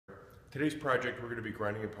Today's project, we're going to be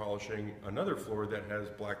grinding and polishing another floor that has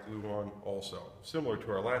black glue on also, similar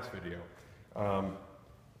to our last video.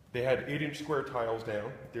 They had 8-inch square tiles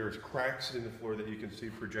down. There's cracks in the floor that you can see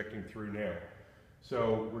projecting through now.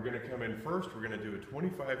 So we're going to come in first, we're going to do a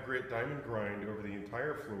 25 grit diamond grind over the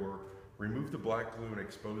entire floor, remove the black glue and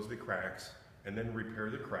expose the cracks, and then repair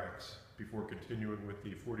the cracks before continuing with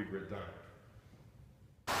the 40 grit diamond.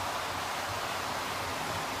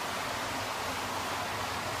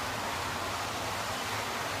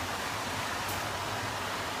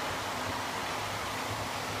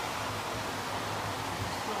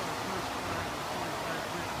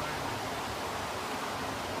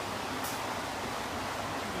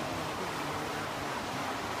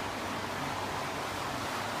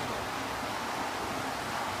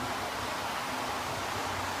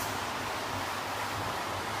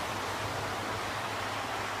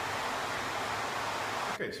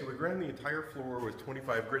 Okay, so we ground the entire floor with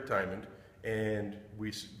 25 grit diamond, and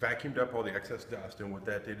we vacuumed up all the excess dust, and what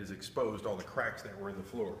that did is exposed all the cracks that were in the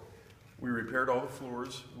floor. We repaired all the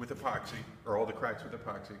floors with epoxy, or all the cracks with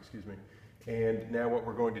epoxy, excuse me, and now what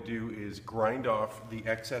we're going to do is grind off the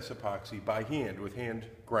excess epoxy by hand with hand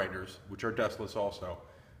grinders, which are dustless also,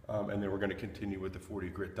 and then we're going to continue with the 40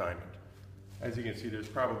 grit diamond. As you can see, there's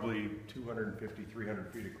probably 250,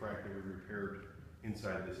 300 feet of crack that we repaired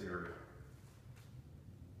inside this area.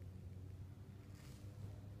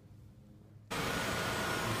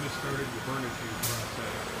 Just started the burnishing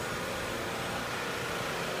process.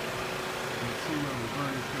 You can see when we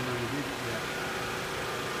burnish it underneath it yet.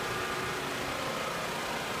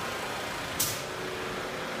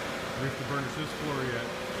 We have to burnish this floor yet,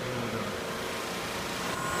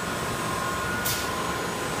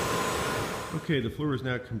 and okay, the floor is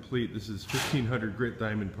now complete. This is 1500 grit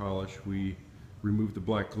diamond polish. We removed the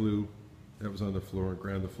black glue that was on the floor and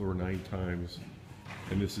ground the floor 9 times,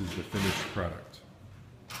 and this is the finished product.